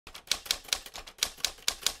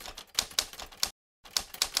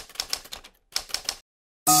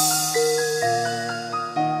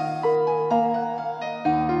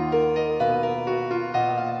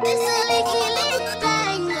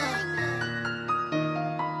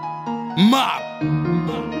Mob.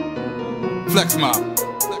 Flexmob.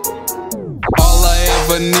 All I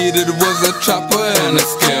ever needed was a chopper and a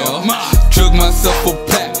scale. Took myself a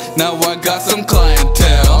pack, now I got some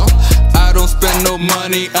clientele. I don't spend no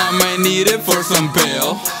money, I might need it for some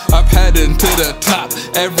bail. I'm heading to the top,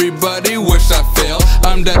 everybody wish I failed.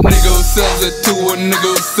 I'm that nigga who sells it to a nigga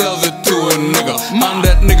who sells it to a nigga. I'm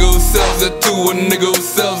that nigga who sells it to a nigga who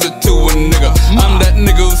sells it to a nigga. I'm that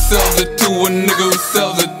nigga who sells it to a nigga who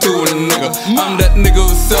sells it to a nigga. I'm that nigga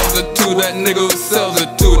who sells it to that nigga who sells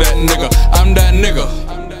it to that nigga. I'm that nigga.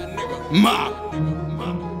 Mob.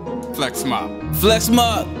 Flexmob.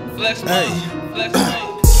 Flexmob. Hey.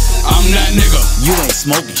 I'm that nigga. You ain't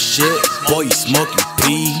smoking shit, boy, you smoking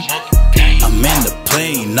pee. I'm in the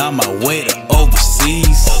plane, on my way to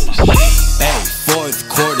overseas. Hey, fourth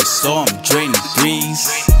quarter, so I'm draining threes.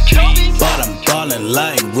 But I'm ballin'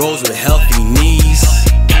 like Rose with healthy knees.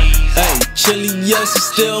 Hey, Chillios is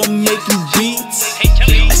still making beats.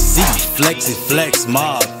 I see you flexing,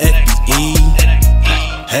 Flexmob, FBE.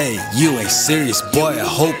 Hey, you ain't serious, boy, I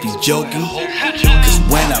hope you joking. Cause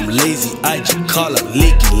when I'm lazy, I just call up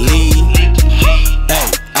Licky Lee. Hey,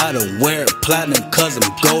 I don't wear platinum cause I'm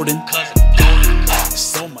golden.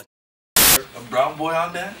 So much. A brown boy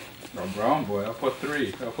on that? A brown boy, I'll put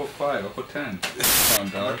 3, I'll put 5, I'll put 10.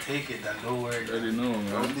 I'll take it, I know where. I already know,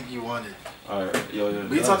 man. I don't think you want it. Alright, yo.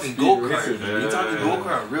 We talking go-kart, man. We talking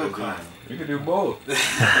go-kart, real car. You can do both.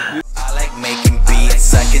 I like making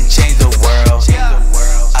beats, I can change the world.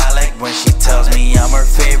 I like when she tells me I'm her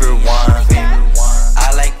favorite one.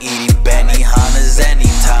 I like eating Benihanas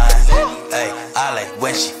anytime. Ay, I like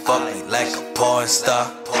when she fuck me like a porn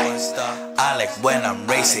star. I like when I'm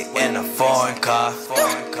racing in a foreign car.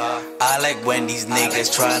 I like when these niggas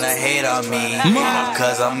tryna hate on me,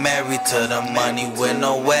 cause I'm married to the money with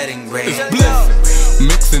no wedding ring.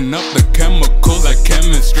 Mixing up the chemicals like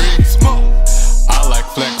chemistry. I like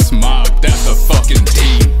Flexmob, that's a fucking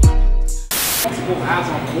team. Go halves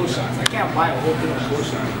on cold shots. I can't buy a whole thing of cold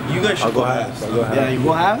shots. You guys should go halves. Yeah, you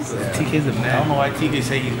go halves? Yeah. TK's a man. I don't know why TK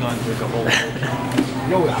say he's gonna drink a whole.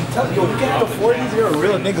 Yo, I'm telling you, you can handle 40s, you're a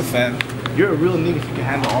real nigga, fam. You're a real nigga if you can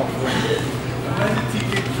handle all 4. Imagine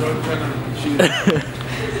TK drunk trying to shoot.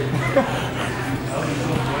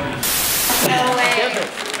 No way.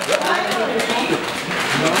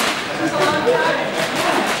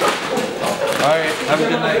 Alright, have a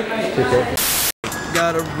good night.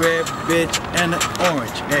 Got a red bitch and an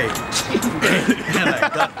orange, hey. And I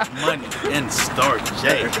got money in the storage,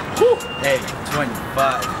 hey. Hey,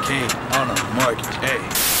 25K on a mortgage, hey.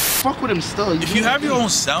 Fuck with him still. If you have your own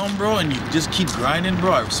sound, bro, and you just keep grinding,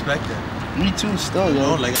 bro, I respect that. Me too, still,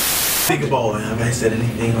 yo. Bro, like, Think about it. Have I said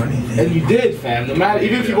anything or anything? And you did, fam. No matter,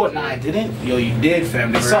 even if you go, nah, I didn't. Yo, you did,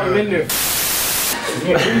 fam. There's something in there.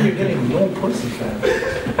 Yeah, you're getting no pussy, fam.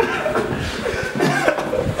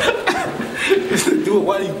 Do it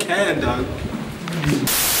while you can, dog.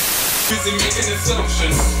 Busy making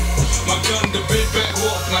assumptions. My gun, the big back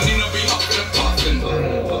walk, my Nina be up in the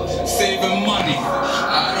poppin'. Saving money,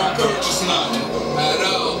 I don't purchase nothing at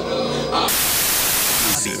all. I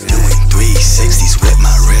be doing 360s with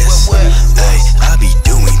my wrist. Hey, I be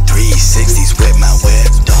doing 360s with my whip.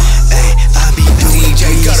 Hey, I be doing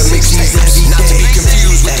 360s every day.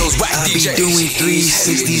 I be doing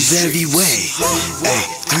 360s every way. Hey,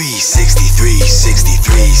 360, 360,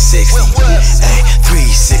 360. Hey,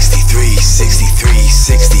 360, 360,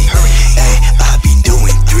 360. Hey, I be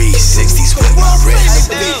doing 360s with my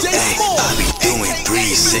wrist. Hey, I be doing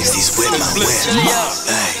 360s with my whip.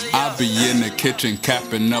 Hey. I be in the kitchen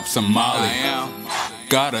capping up some Molly.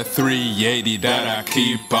 Got a 380 that I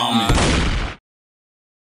keep on me.